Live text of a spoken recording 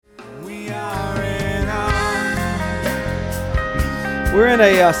We're in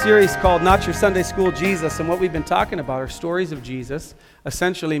a series called Not Your Sunday School Jesus, and what we've been talking about are stories of Jesus,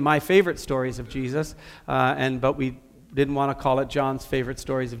 essentially my favorite stories of Jesus, but we didn't want to call it John's favorite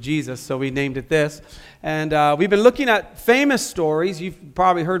stories of Jesus, so we named it this. And we've been looking at famous stories. You've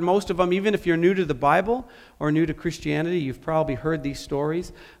probably heard most of them, even if you're new to the Bible or new to Christianity, you've probably heard these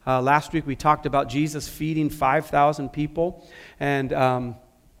stories. Last week we talked about Jesus feeding 5,000 people,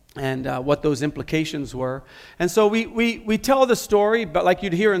 and what those implications were. And so we tell the story, but like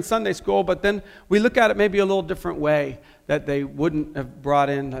you'd hear in Sunday school, but then we look at it maybe a little different way, that they wouldn't have brought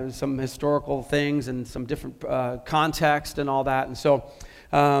in some historical things and some different context and all that. And so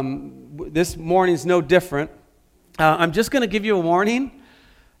this morning's no different. I'm just going to give you a warning.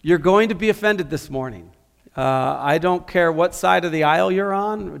 You're going to be offended this morning. I don't care what side of the aisle you're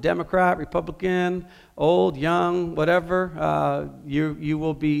on, Democrat, Republican, old, young, whatever, you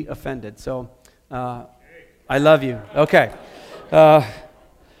will be offended. So I love you. Okay.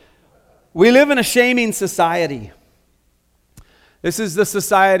 We live in a shaming society. This is the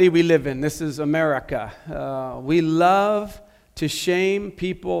society we live in. This is America. We love to shame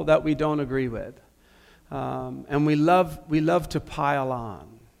people that we don't agree with. And we love to pile on.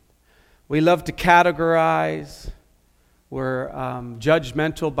 We love to categorize. We're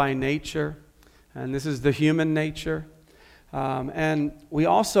judgmental by nature, and this is the human nature. And we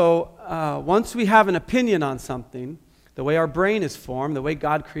also, once we have an opinion on something, the way our brain is formed, the way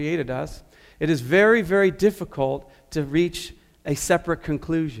God created us, it is very, very difficult to reach a separate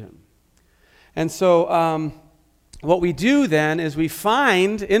conclusion. And so what we do then is we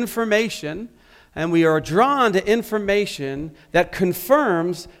find information, and we are drawn to information that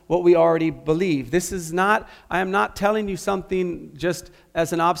confirms what we already believe. I am not telling you something just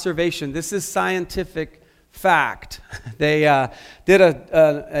as an observation. This is scientific fact. They did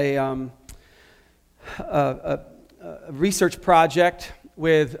a research project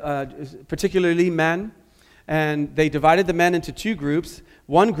with particularly men, and they divided the men into two groups.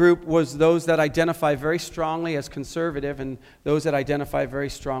 One group was those that identify very strongly as conservative, and those that identify very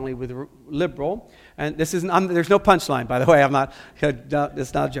strongly with liberal. And this isn't. There's no punchline, by the way.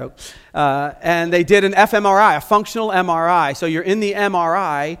 It's not a joke. And they did an fMRI, a functional MRI. So you're in the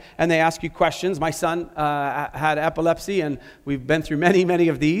MRI, and they ask you questions. My son had epilepsy, and we've been through many, many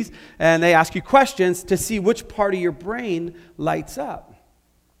of these. And they ask you questions to see which part of your brain lights up.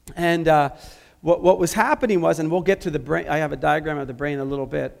 And What was happening was, and we'll get to the brain, I have a diagram of the brain in a little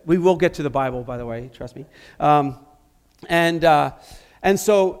bit. We will get to the Bible, by the way, trust me. And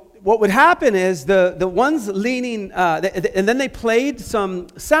so what would happen is the ones leaning, and then they played some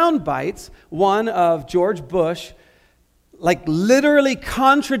sound bites, one of George Bush, like literally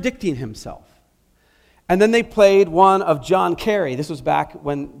contradicting himself. And then they played one of John Kerry. This was back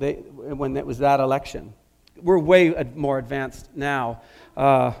when it was that election. We're way more advanced now.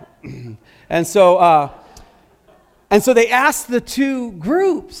 And so they asked the two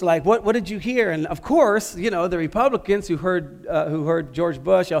groups, like, what did you hear? And of course, the Republicans who heard George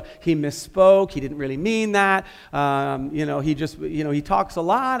Bush, he misspoke. He didn't really mean that. He talks a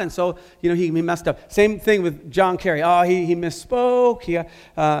lot, and so he messed up. Same thing with John Kerry. Oh, he misspoke.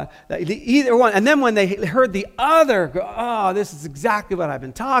 Either one. And then when they heard the other, this is exactly what I've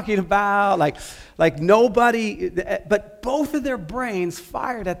been talking about. Like nobody, but both of their brains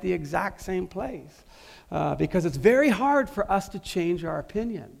fired at the exact same place. Because it's very hard for us to change our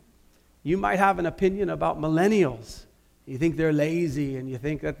opinion. You might have an opinion about millennials. You think they're lazy, and you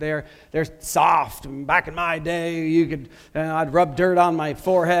think that they're soft. Back in my day, I'd rub dirt on my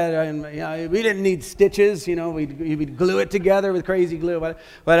forehead, and we didn't need stitches. We'd glue it together with crazy glue,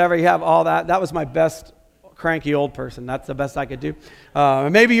 whatever. You have all that. That was my best cranky old person. That's the best I could do.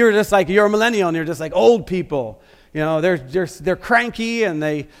 Maybe you're just like, you're a millennial, and you're just like old people. They're cranky, and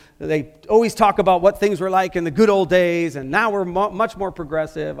they always talk about what things were like in the good old days, and now we're much more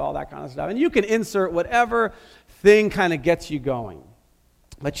progressive, all that kind of stuff. And you can insert whatever thing kind of gets you going.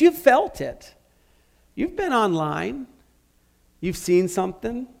 But you've felt it. You've been online. You've seen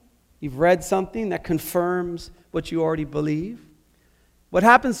something. You've read something that confirms what you already believe. What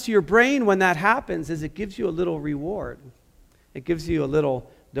happens to your brain when that happens is it gives you a little reward. It gives you a little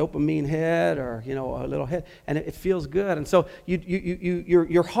dopamine hit, or a little hit, and it feels good. And so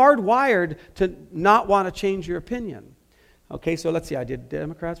you're hardwired to not want to change your opinion. Okay, so let's see. I did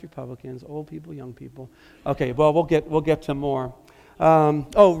Democrats, Republicans, old people, young people. Okay, well we'll get to more.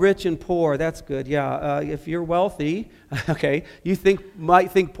 Rich and poor. That's good. Yeah, if you're wealthy, okay, you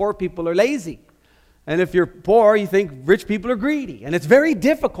might think poor people are lazy. And if you're poor, you think rich people are greedy. And it's very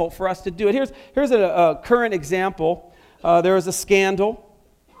difficult for us to do it. Here's a current example. There was a scandal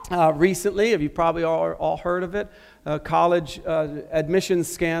recently. Have you probably all heard of it? College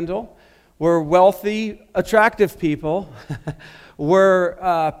admissions scandal, where wealthy, attractive people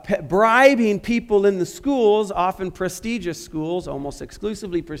were bribing people in the schools, often prestigious schools, almost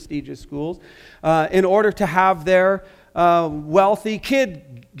exclusively prestigious schools, in order to have their wealthy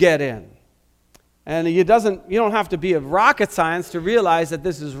kid get in. And you don't have to be of rocket science to realize that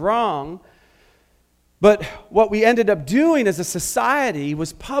this is wrong. But what we ended up doing as a society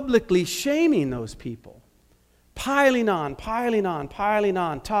was publicly shaming those people. Piling on,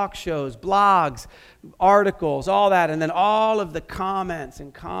 talk shows, blogs, articles, all that, and then all of the comments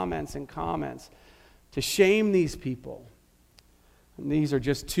to shame these people. And these are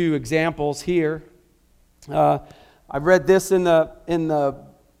just two examples here. I read this in the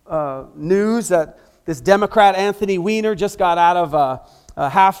news that this Democrat Anthony Weiner just got out of a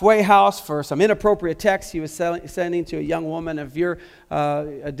halfway house for some inappropriate text he was sending to a young woman. If you're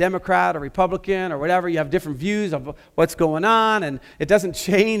a Democrat or Republican or whatever, you have different views of what's going on, and it doesn't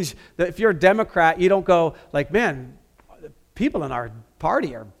change. If you're a Democrat, you don't go like, man, people in our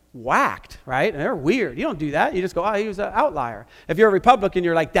party are whacked, right? And they're weird. You don't do that. You just go, oh, he was an outlier. If you're a Republican,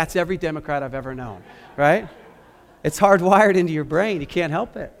 you're like, that's every Democrat I've ever known, right? It's hardwired into your brain. You can't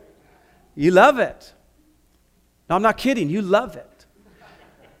help it. You love it. No, I'm not kidding. You love it.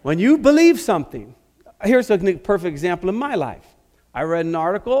 When you believe something, here's a perfect example in my life. I read an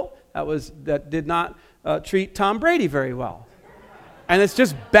article that did not treat Tom Brady very well. And it's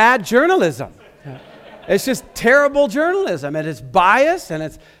just bad journalism. It's just terrible journalism, and it's biased,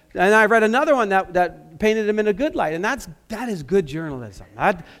 and I read another one that painted him in a good light, and that is good journalism.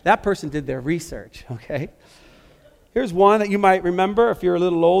 That person did their research, okay? Here's one that you might remember if you're a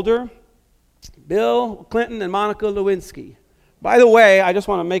little older. Bill Clinton and Monica Lewinsky. By the way, I just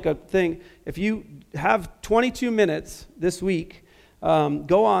want to make a thing. If you have 22 minutes this week,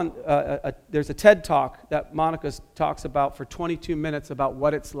 go on. There's a TED Talk that Monica talks about for 22 minutes about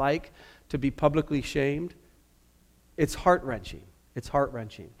what it's like to be publicly shamed. It's heart-wrenching. It's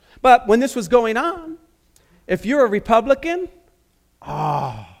heart-wrenching. But when this was going on, if you're a Republican,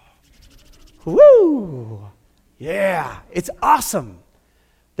 woo, yeah, it's awesome.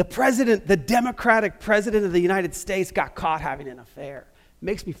 The Democratic president of the United States got caught having an affair. It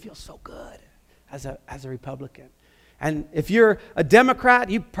makes me feel so good as a Republican. And if you're a Democrat,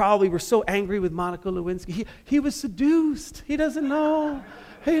 you probably were so angry with Monica Lewinsky. He was seduced. He doesn't know.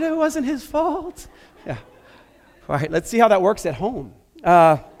 It wasn't his fault. Yeah. All right, let's see how that works at home.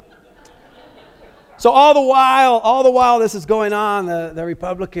 So all the while this is going on, the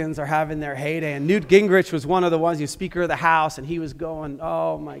Republicans are having their heyday. And Newt Gingrich was one of the ones, he was Speaker of the House, and he was going,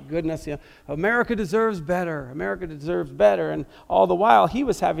 oh my goodness, America deserves better. America deserves better. And all the while, he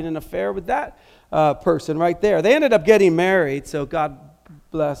was having an affair with that person right there. They ended up getting married, so God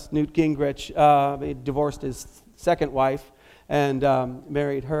bless Newt Gingrich. He divorced his second wife and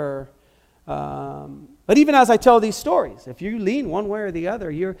married her. But even as I tell these stories, if you lean one way or the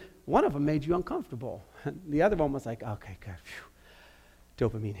other, one of them made you uncomfortable. The other one was like, okay, good. Phew.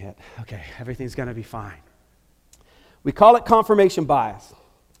 Dopamine hit. Okay, everything's going to be fine. We call it confirmation bias.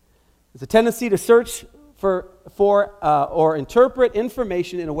 It's a tendency to search for or interpret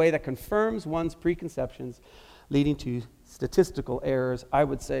information in a way that confirms one's preconceptions, leading to statistical errors, I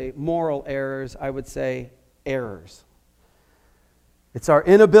would say moral errors, I would say errors. It's our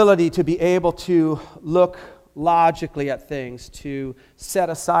inability to be able to look logically at things, to set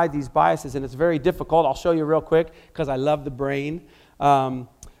aside these biases, and it's very difficult. I'll show you real quick because I love the brain.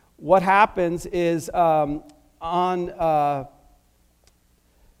 What happens is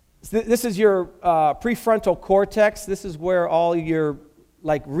this is your prefrontal cortex. This is where all your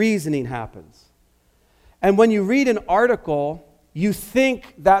reasoning happens. And when you read an article, you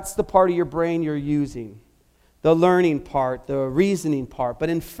think that's the part of your brain you're using, the learning part, the reasoning part. But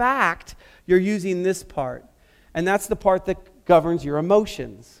in fact, you're using this part. And that's the part that governs your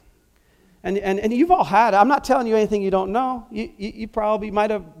emotions. And you've all had it. I'm not telling you anything you don't know. You probably might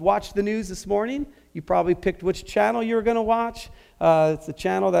have watched the news this morning. You probably picked which channel you were going to watch. It's the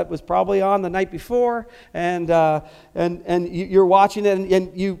channel that was probably on the night before. And you're watching it,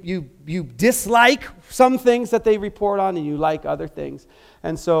 and you dislike some things that they report on, and you like other things.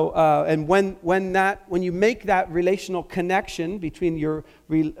 And so, and when you make that relational connection between your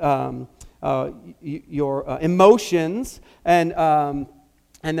emotions and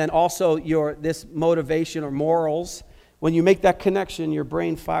then also this motivation or morals, when you make that connection, your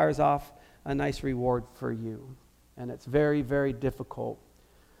brain fires off a nice reward for you. And it's very, very difficult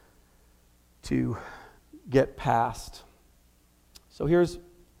to get past. So here's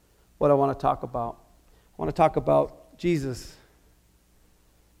what I want to talk about. I want to talk about Jesus.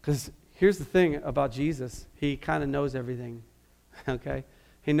 Because here's the thing about Jesus. He kind of knows everything, okay?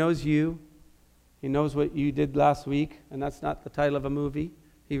 He knows you. He knows what you did last week, and that's not the title of a movie.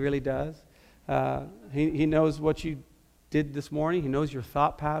 He really does. He knows what you did this morning. He knows your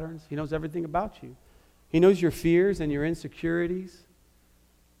thought patterns. He knows everything about you. He knows your fears and your insecurities.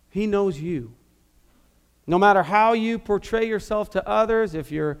 He knows you. No matter how you portray yourself to others,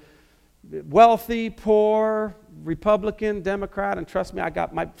 if you're wealthy, poor, Republican, Democrat, and trust me, I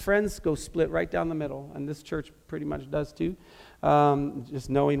got my friends go split right down the middle, and this church pretty much does too. Just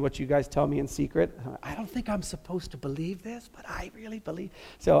knowing what you guys tell me in secret, I don't think I'm supposed to believe this, but I really believe.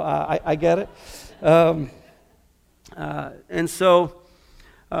 So I get it, and so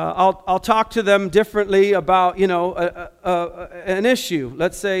I'll talk to them differently about an issue.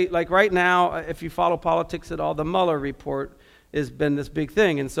 Let's say, like right now, if you follow politics at all, the Mueller report has been this big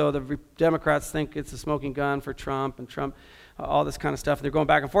thing. And so the Democrats think it's a smoking gun for Trump, and Trump, all this kind of stuff. And they're going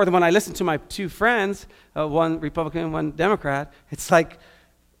back and forth. And when I listen to my two friends, one Republican, one Democrat, it's like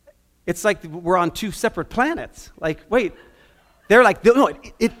we're on two separate planets. Like, wait, they're like, no,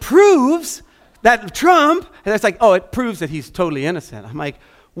 it proves that Trump, and it's like, oh, it proves that he's totally innocent. I'm like,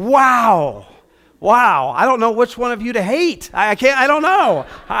 wow. I don't know which one of you to hate. I don't know.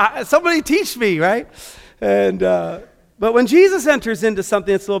 Somebody teach me, right? And, but when Jesus enters into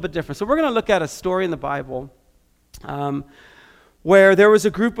something, it's a little bit different. So we're going to look at a story in the Bible where there was a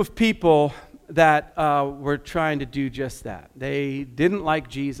group of people that were trying to do just that. They didn't like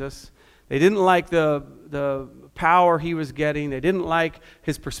Jesus. They didn't like the power he was getting. They didn't like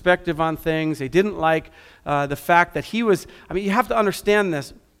his perspective on things. They didn't like the fact that he was, you have to understand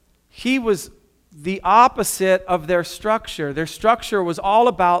this. He was the opposite of their structure. Their structure was all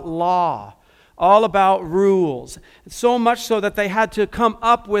about law, all about rules, so much so that they had to come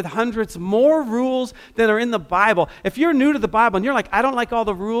up with hundreds more rules than are in the Bible. If you're new to the Bible and you're like, I don't like all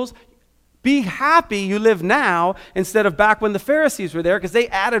the rules, be happy you live now instead of back when the Pharisees were there, because they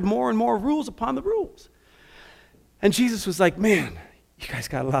added more and more rules upon the rules. And Jesus was like, man, you guys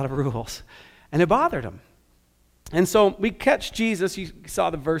got a lot of rules. And it bothered him. And so we catch Jesus. You saw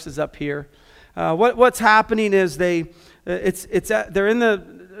the verses up here. What's happening is they're in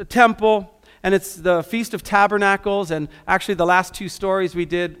the temple, and it's the Feast of Tabernacles, and actually the last two stories we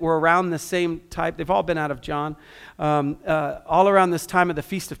did were around the same type. They've all been out of John. All around this time of the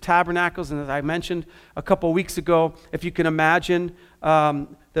Feast of Tabernacles, and as I mentioned a couple weeks ago, if you can imagine,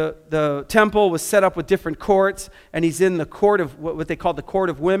 the temple was set up with different courts, and he's in the court of what they called the court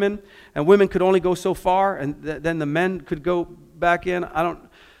of women, and women could only go so far, and then the men could go back in.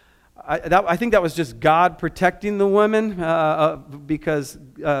 I think that was just God protecting the women because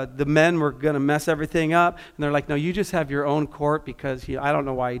the men were going to mess everything up. And they're like, no, you just have your own court, because I don't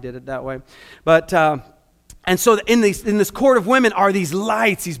know why he did it that way. But and so in this court of women are these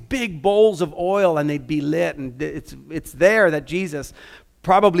lights, these big bowls of oil, and they'd be lit. And it's there that Jesus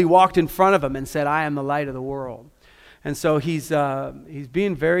probably walked in front of them and said, I am the light of the world. And so he's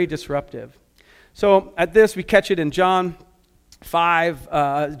being very disruptive. So at this, we catch it in John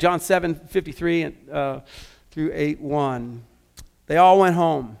 7:53 through 8:1. They all went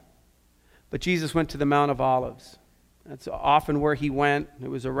home, but Jesus went to the Mount of Olives. That's often where he went. It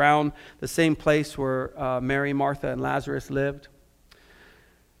was around the same place where Mary, Martha, and Lazarus lived.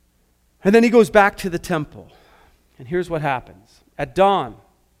 And then he goes back to the temple. And here's what happens. At dawn.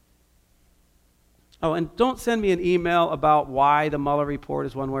 Oh, and don't send me an email about why the Mueller report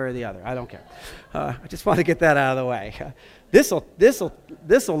is one way or the other. I don't care. I just want to get that out of the way.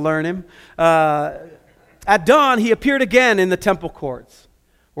 This'll learn him. At dawn, he appeared again in the temple courts,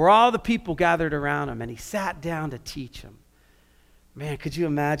 where all the people gathered around him, and he sat down to teach them. Man, could you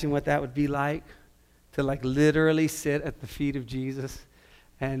imagine what that would be like? To literally sit at the feet of Jesus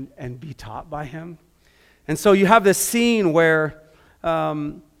and be taught by him? And so you have this scene where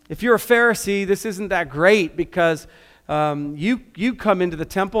if you're a Pharisee, this isn't that great, because you come into the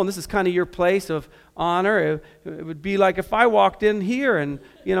temple, and this is kind of your place of honor. It would be like if I walked in here and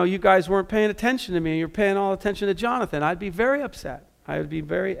you guys weren't paying attention to me, and you're paying all attention to Jonathan. I'd be very upset. I would be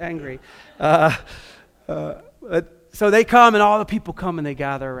very angry. So they come, and all the people come, and they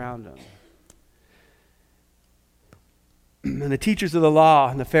gather around him. And the teachers of the law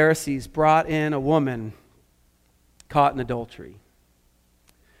and the Pharisees brought in a woman caught in adultery.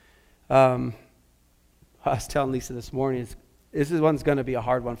 I was telling Lisa this morning, this one's going to be a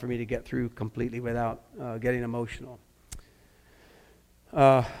hard one for me to get through completely without getting emotional.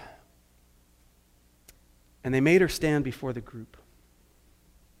 And they made her stand before the group.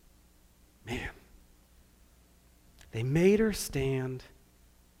 Man. They made her stand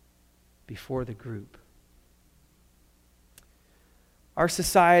before the group. Our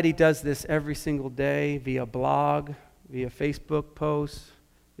society does this every single day via blog, via Facebook posts,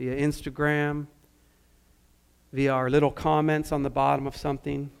 via Instagram, via our little comments on the bottom of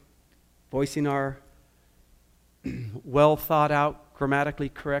something, voicing our well thought out, grammatically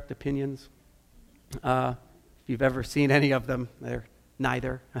correct opinions. If you've ever seen any of them, they're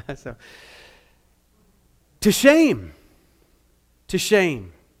neither. So, to shame. To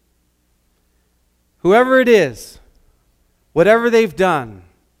shame. Whoever it is, whatever they've done,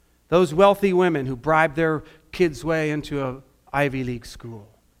 those wealthy women who bribed their kids' way into an Ivy League school,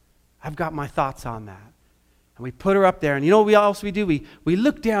 I've got my thoughts on that. And we put her up there, and you know what else we do? We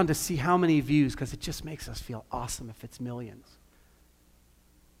look down to see how many views, because it just makes us feel awesome if it's millions.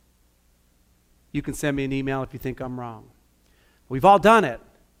 You can send me an email if you think I'm wrong. We've all done it.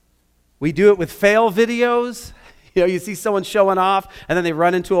 We do it with fail videos. You know, you see someone showing off, and then they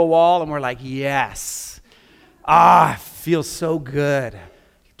run into a wall, and we're like, yes. It feels so good.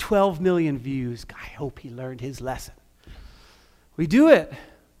 12 million views. I hope he learned his lesson. We do it.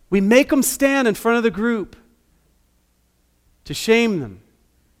 We make them stand in front of the group to shame them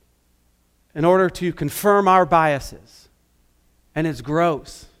in order to confirm our biases. And it's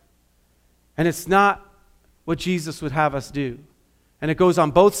gross. And it's not what Jesus would have us do. And it goes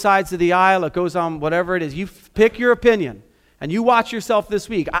on both sides of the aisle. It goes on whatever it is. You pick your opinion. And you watch yourself this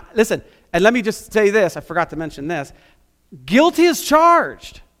week. Listen, and let me just say this. I forgot to mention this. Guilty as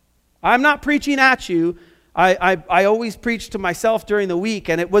charged. I'm not preaching at you. I always preach to myself during the week.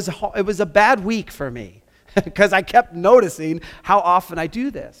 And it was a bad week for me. Because I kept noticing how often I do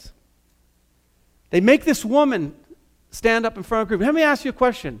this. They make this woman stand up in front of a group. Let me ask you a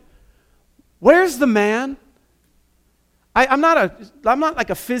question. Where's the man? I'm not like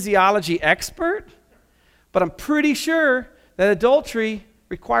a physiology expert, but I'm pretty sure that adultery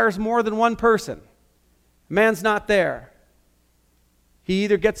requires more than one person. The man's not there. He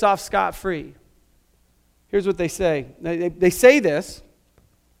either gets off scot-free. Here's what they say. They say this.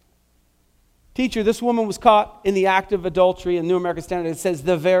 Teacher, this woman was caught in the act of adultery. In New American Standard, it says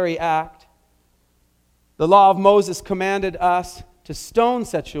the very act. The law of Moses commanded us to stone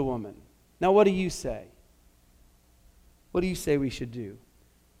such a woman. Now, what do you say? What do you say we should do?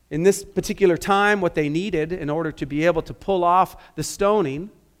 In this particular time, what they needed in order to be able to pull off the stoning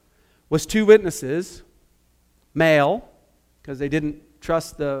was 2 witnesses, male, because they didn't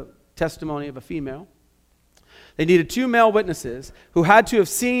trust the testimony of a female. They needed 2 male witnesses who had to have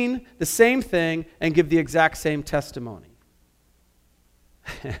seen the same thing and give the exact same testimony.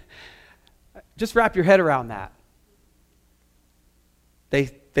 Just wrap your head around that.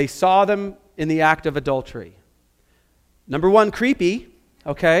 They saw them in the act of adultery. Number 1, creepy,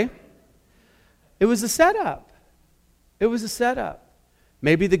 okay? It was a setup. It was a setup.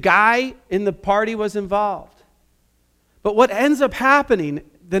 Maybe the guy in the party was involved. But what ends up happening,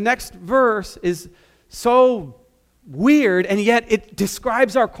 the next verse is so weird, and yet it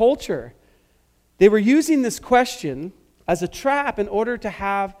describes our culture. They were using this question as a trap in order to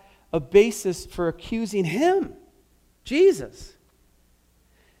have a basis for accusing him, Jesus.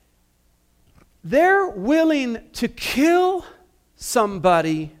 They're willing to kill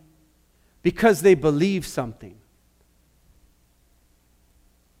somebody because they believe something.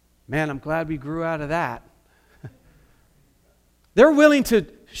 Man, I'm glad we grew out of that. They're willing to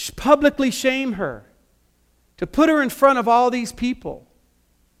publicly shame her, to put her in front of all these people,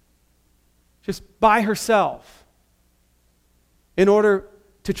 just by herself, in order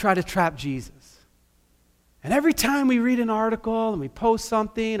to try to trap Jesus. And every time we read an article and we post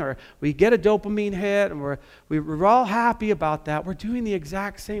something or we get a dopamine hit and we're all happy about that, we're doing the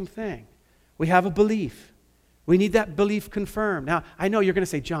exact same thing. We have a belief. We need that belief confirmed. Now, I know you're going to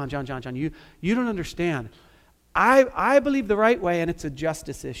say, John, you don't understand. I believe the right way, and it's a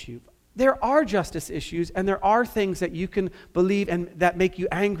justice issue. There are justice issues, and there are things that you can believe and that make you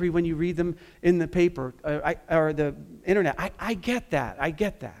angry when you read them in the paper or the internet. I get that.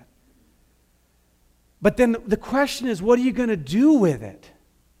 But then the question is, what are you going to do with it?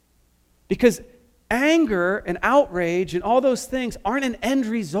 Because anger and outrage and all those things aren't an end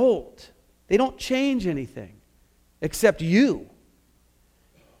result. They don't change anything except you.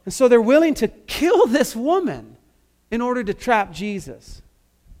 And so they're willing to kill this woman in order to trap Jesus.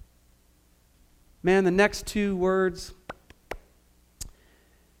 Man, the next 2 words.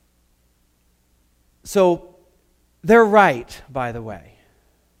 So they're right, by the way.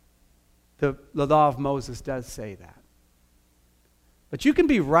 The law of Moses does say that. But you can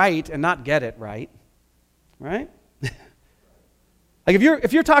be right and not get it right. Right? Like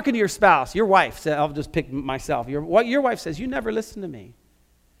if you're talking to your spouse, your wife, I'll just pick myself. Your wife says, "You never listen to me."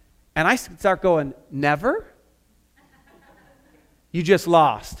 And I start going, "Never?" You just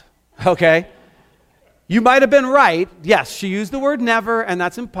lost, okay? You might have been right. Yes, she used the word never, and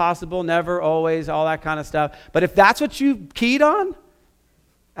that's impossible, never, always, all that kind of stuff. But if that's what you keyed on,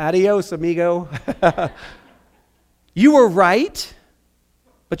 adios, amigo. You were right,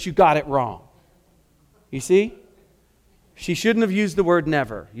 but you got it wrong. You see? She shouldn't have used the word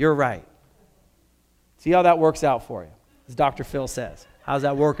never. You're right. See how that works out for you, as Dr. Phil says. How's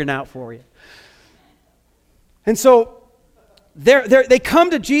that working out for you? And so they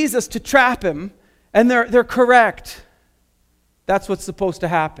come to Jesus to trap him, and they're correct. That's what's supposed to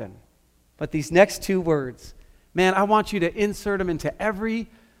happen. But these next two words, man, I want you to insert them into every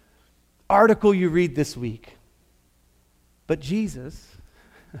article you read this week. But Jesus,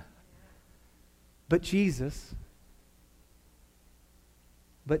 but Jesus,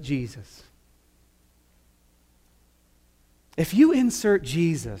 but Jesus. If you insert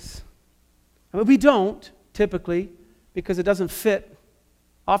Jesus, I mean, we don't typically because it doesn't fit.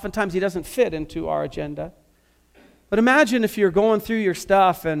 Oftentimes he doesn't fit into our agenda. But imagine if you're going through your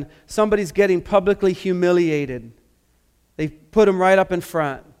stuff and somebody's getting publicly humiliated. They put them right up in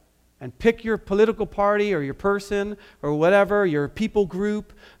front. And pick your political party or your person or whatever, your people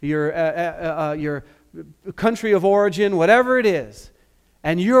group, your country of origin, whatever it is.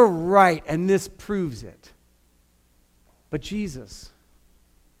 And you're right, and this proves it. But Jesus,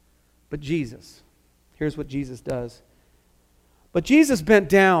 here's what Jesus does. But Jesus bent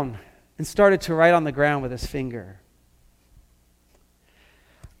down and started to write on the ground with his finger.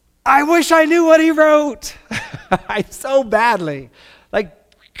 I wish I knew what he wrote. So badly. Like,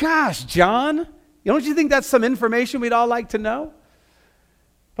 gosh, John, don't you think that's some information we'd all like to know?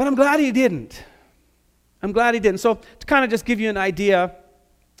 But I'm glad he didn't. So to kind of just give you an idea,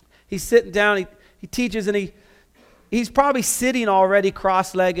 he's sitting down, he teaches, and he's probably sitting already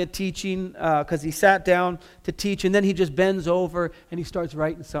cross-legged teaching because he sat down to teach, and then he just bends over and he starts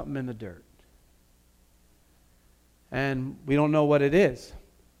writing something in the dirt. And we don't know what it is.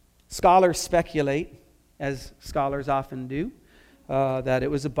 Scholars speculate, as scholars often do, that it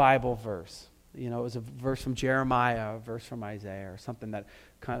was a Bible verse. You know, it was a verse from Jeremiah, a verse from Isaiah, or something that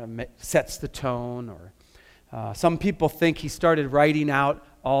kind of sets the tone. Or some people think he started writing out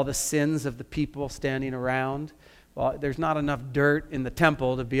all the sins of the people standing around. Well, there's not enough dirt in the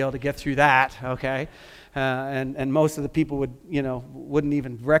temple to be able to get through that, okay? And most of the people wouldn't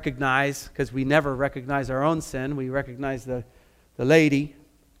even recognize, because we never recognize our own sin. We recognize the lady.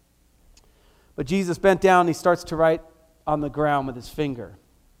 But Jesus bent down and he starts to write on the ground with his finger.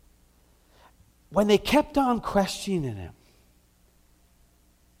 When they kept on questioning him,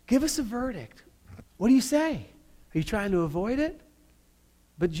 give us a verdict. What do you say? Are you trying to avoid it?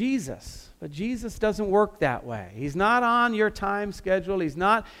 But Jesus doesn't work that way. He's not on your time schedule. He's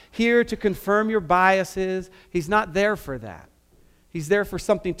not here to confirm your biases. He's not there for that. He's there for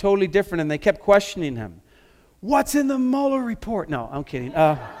something totally different, and they kept questioning him. What's in the Mueller report? No, I'm kidding.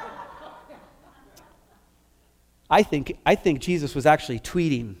 I think Jesus was actually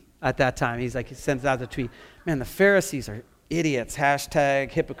tweeting at that time. He sends out the tweet. Man, the Pharisees are idiots.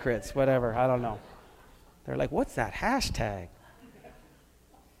 Hashtag hypocrites, whatever. I don't know. They're like, what's that hashtag?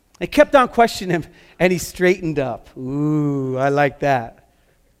 They kept on questioning him, and he straightened up. Ooh, I like that.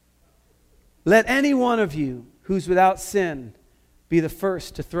 Let any one of you who's without sin be the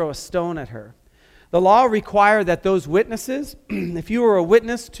first to throw a stone at her. The law required that those witnesses, if you were a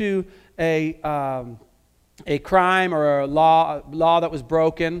witness to a crime or a law that was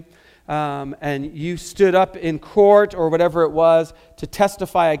broken, and you stood up in court or whatever it was to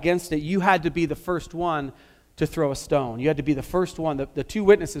testify against it, you had to be the first one to throw a stone. You had to be the first one. The two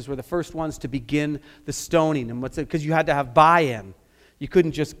witnesses were the first ones to begin the stoning. And because you had to have buy-in. You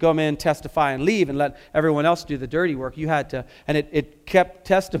couldn't just come in, testify, and leave and let everyone else do the dirty work. You had to, and it kept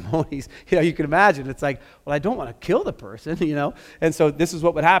testimonies. You can imagine. It's like, well, I don't want to kill the person, And so this is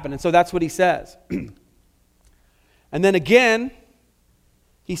what would happen. And so that's what he says. And then again,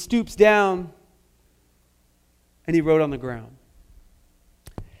 he stoops down and he wrote on the ground.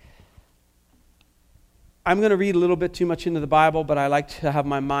 I'm going to read a little bit too much into the Bible, but I like to have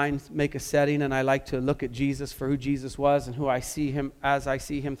my mind make a setting, and I like to look at Jesus for who Jesus was and who I see him as I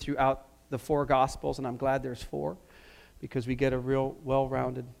see him throughout the four Gospels, and I'm glad there's four because we get a real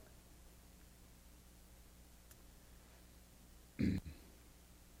well-rounded.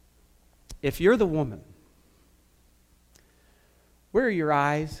 If you're the woman, where are your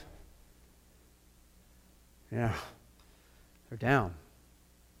eyes? Yeah, they're down.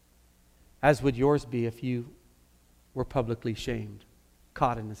 As would yours be if you were publicly shamed,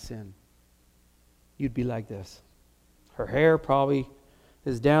 caught in a sin. You'd be like this. Her hair probably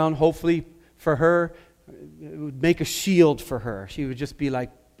is down. Hopefully for her, It would make a shield for her. She would just be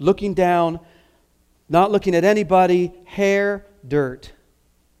like looking down, not looking at anybody, hair, dirt.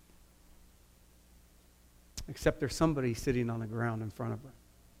 Except there's somebody sitting on the ground in front of her.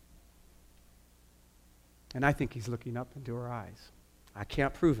 And I think he's looking up into her eyes. I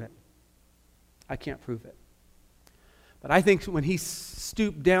can't prove it. I can't prove it. But I think when he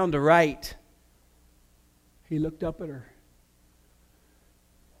stooped down to write, he looked up at her.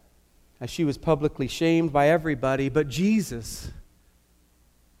 As she was publicly shamed by everybody, but Jesus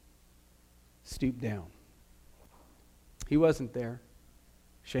stooped down. He wasn't there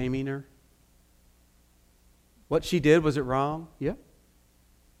shaming her. What she did, was it wrong? Yeah.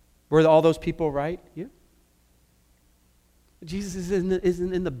 Were all those people right? Yeah. Jesus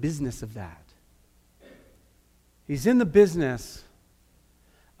isn't in the business of that. He's in the business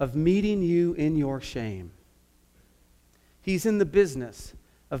of meeting you in your shame. He's in the business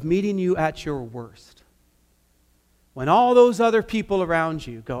of meeting you at your worst. When all those other people around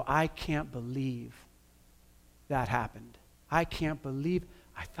you go, I can't believe that happened. I can't believe,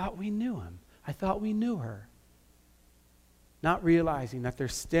 I thought we knew him. I thought we knew her. Not realizing that they're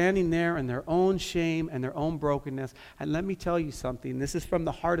standing there in their own shame and their own brokenness. And let me tell you something. This is from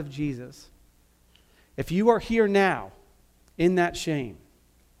the heart of Jesus. If you are here now in that shame,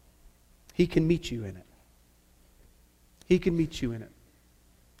 he can meet you in it. He can meet you in it.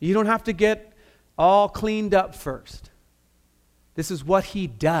 You don't have to get all cleaned up first. This is what he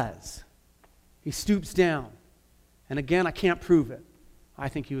does. He stoops down. And again, I can't prove it. I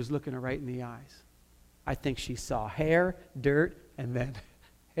think he was looking her right in the eyes. I think she saw hair, dirt, and then,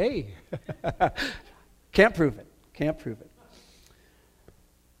 hey. Can't prove it. Can't prove it.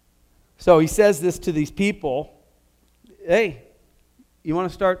 So he says this to these people. Hey, you want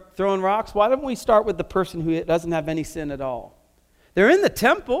to start throwing rocks? Why don't we start with the person who doesn't have any sin at all? They're in the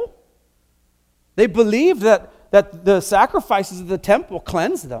temple. They believe that the sacrifices of the temple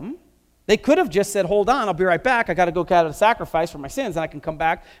cleanse them. They could have just said, hold on, I'll be right back. I got to go get a sacrifice for my sins, and I can come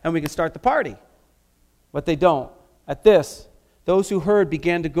back and we can start the party. But they don't. At this, those who heard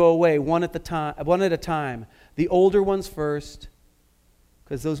began to go away one at a time. The older ones first,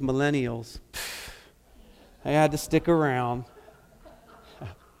 because those millennials, they had to stick around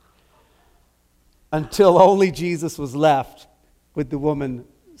until only Jesus was left with the woman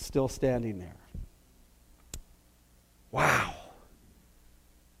still standing there. Wow.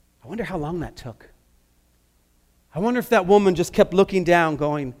 I wonder how long that took. I wonder if that woman just kept looking down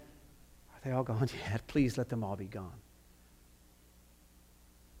going, are they all gone yet? Please let them all be gone.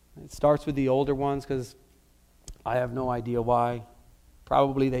 It starts with the older ones because I have no idea why.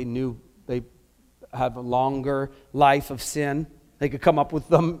 Probably they knew they have a longer life of sin. They could come up with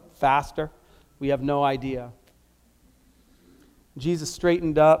them faster. We have no idea. Jesus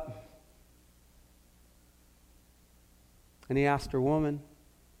straightened up and he asked her, woman.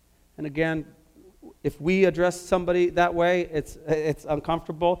 And again, if we address somebody that way, it's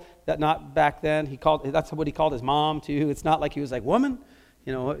uncomfortable. That not back then. That's what he called his mom too. It's not like he was like, woman,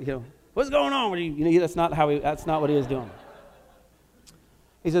 you know, what's going on with you? You know, that's not what he was doing.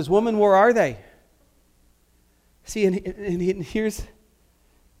 He says, woman, where are they? See, and here's,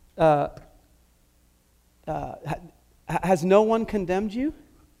 has no one condemned you?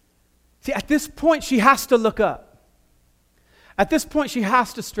 See, at this point, she has to look up. At this point, she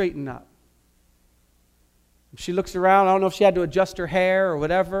has to straighten up. She looks around. I don't know if she had to adjust her hair or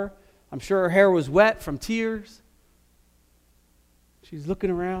whatever. I'm sure her hair was wet from tears. She's looking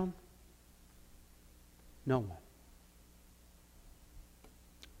around. No one.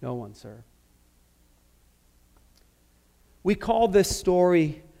 No one, sir. We call this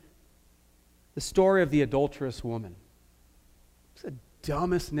story the story of the adulterous woman. It's the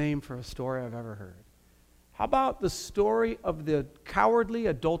dumbest name for a story I've ever heard. How about the story of the cowardly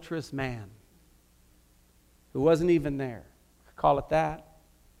adulterous man who wasn't even there? I call it that.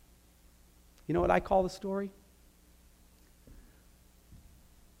 You know what I call the story?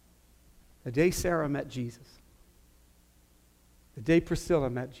 The day Sarah met Jesus. The day Priscilla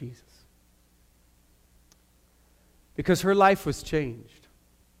met Jesus. Because her life was changed.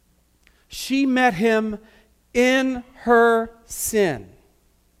 She met him in her sin.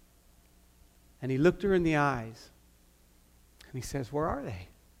 And he looked her in the eyes. And he says, where are they?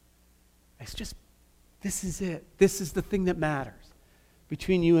 This is it. This is the thing that matters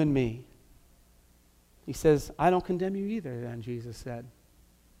between you and me. He says, I don't condemn you either, then Jesus said.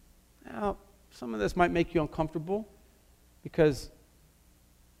 Now, some of this might make you uncomfortable because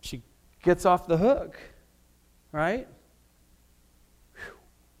she gets off the hook, right? Whew.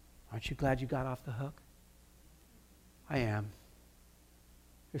 Aren't you glad you got off the hook? I am.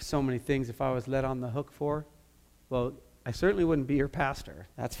 There's so many things if I was let on the hook for. Well, I certainly wouldn't be your pastor,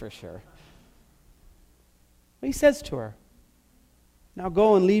 that's for sure. But he says to her, now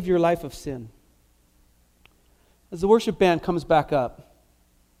go and leave your life of sin. As the worship band comes back up,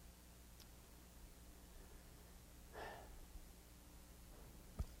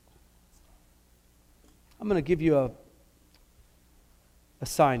 I'm going to give you a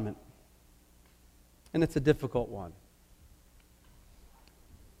assignment. And it's a difficult one.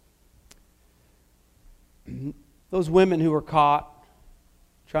 Those women who were caught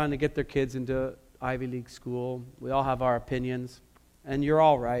trying to get their kids into Ivy League school, we all have our opinions, and you're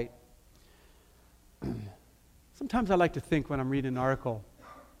all right. Sometimes I like to think when I'm reading an article,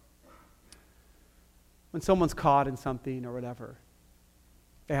 when someone's caught in something or whatever,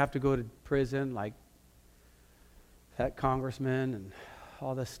 they have to go to prison like that congressman and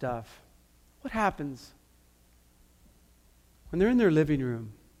all this stuff. What happens when they're in their living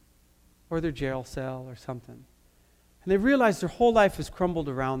room or their jail cell or something, and they realize their whole life has crumbled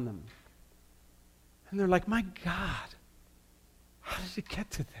around them? And they're like, my God, how did it get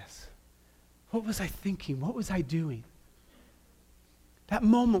to this? What was I thinking? What was I doing? That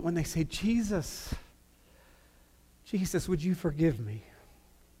moment when they say, Jesus, would you forgive me?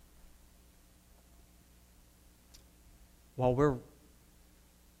 While we're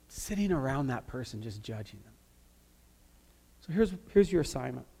sitting around that person just judging them. So here's your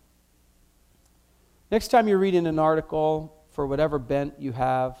assignment. Next time you're reading an article for whatever bent you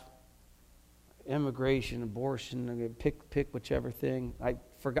have, immigration, abortion, pick whichever thing.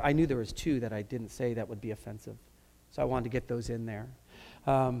 I knew there was two that I didn't say that would be offensive. So I wanted to get those in there.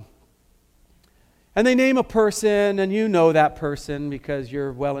 And they name a person, and you know that person because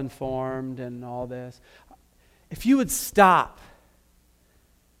you're well informed and all this. If you would stop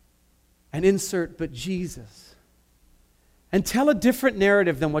and insert but Jesus and tell a different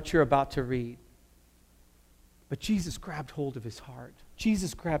narrative than what you're about to read. But Jesus grabbed hold of his heart.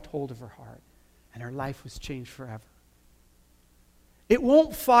 Jesus grabbed hold of her heart, and her life was changed forever. It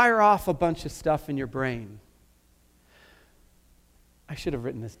won't fire off a bunch of stuff in your brain. I should have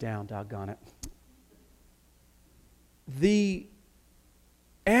written this down, doggone it. The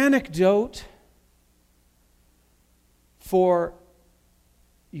anecdote for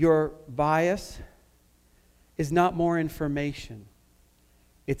your bias is not more information.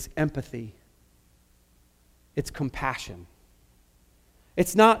 It's empathy. It's compassion.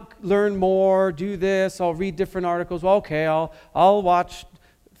 It's not learn more, do this, I'll read different articles. Well, okay, I'll watch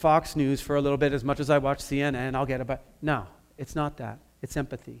Fox News for a little bit as much as I watch CNN. I'll get it. But no, it's not that. It's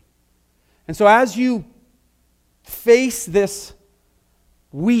empathy. And so as you face this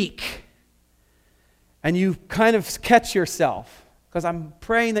week and you kind of catch yourself, because I'm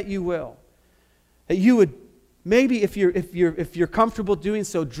praying that you will, that you would maybe, if you're comfortable doing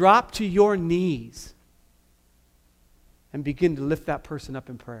so, drop to your knees and begin to lift that person up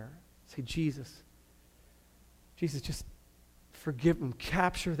in prayer. Say, Jesus, just forgive them,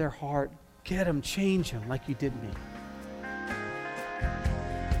 capture their heart, get them, change them like you did me.